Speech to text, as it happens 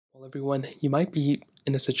Well, everyone, you might be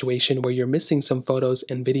in a situation where you're missing some photos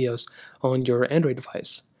and videos on your Android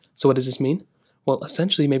device. So what does this mean? Well,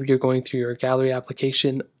 essentially, maybe you're going through your gallery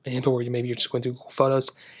application or maybe you're just going through Google Photos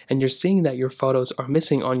and you're seeing that your photos are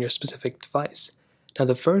missing on your specific device. Now,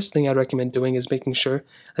 the first thing I'd recommend doing is making sure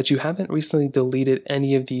that you haven't recently deleted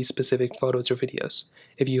any of these specific photos or videos.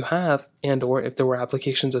 If you have, and or if there were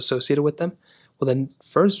applications associated with them, well then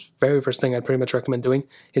very first thing I'd pretty much recommend doing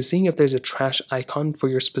is seeing if there's a trash icon for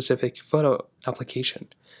your specific photo application.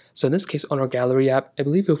 So in this case, on our gallery app, I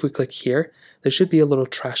believe if we click here, there should be a little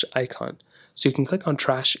trash icon. So you can click on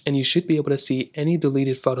trash and you should be able to see any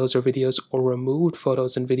deleted photos or videos or removed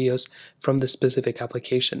photos and videos from the specific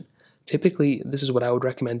application. Typically, this is what I would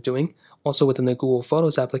recommend doing. Also within the Google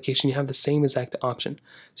Photos application, you have the same exact option.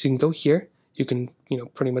 So you can go here, you can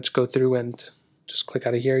pretty much go through and just click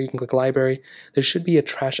out of here. You can click library. There should be a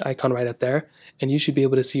trash icon right up there, and you should be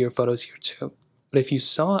able to see your photos here too. But if you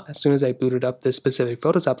saw, as soon as I booted up this specific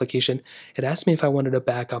photos application, it asked me if I wanted a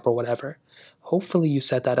backup or whatever. Hopefully you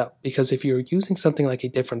set that up, because if you're using something like a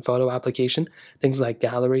different photo application, things like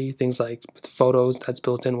gallery, things like photos that's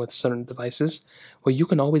built in with certain devices, well, you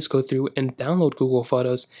can always go through and download Google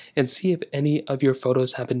Photos and see if any of your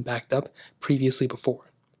photos have been backed up previously before.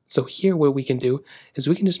 So here what we can do is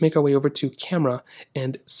we can just make our way over to camera,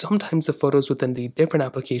 and sometimes the photos within the different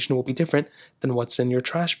application will be different than what's in your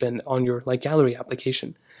trash bin on your gallery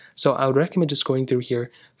application. So I would recommend just going through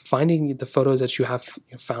here, finding the photos that you have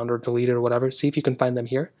found or deleted or whatever, see if you can find them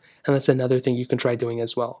here, and that's another thing you can try doing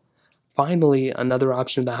as well. Finally, another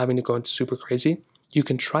option without having to go into super crazy, you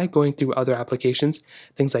can try going through other applications,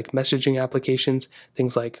 things like messaging applications,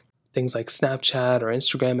 things like Snapchat or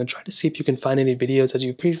Instagram, and try to see if you can find any videos that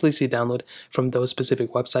you previously downloaded from those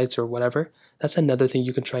specific websites or whatever. That's another thing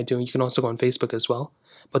you can try doing. You can also go on Facebook as well.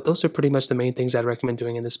 But those are pretty much the main things I'd recommend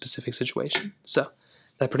doing in this specific situation. So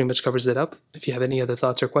that pretty much covers it up. If you have any other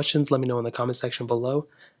thoughts or questions, let me know in the comment section below.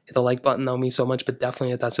 Hit the like button, that would mean so much, but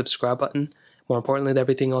definitely hit that subscribe button. More importantly than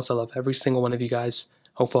everything else, I love every single one of you guys.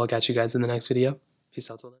 Hopefully I'll catch you guys in the next video. Peace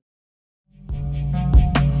out till then.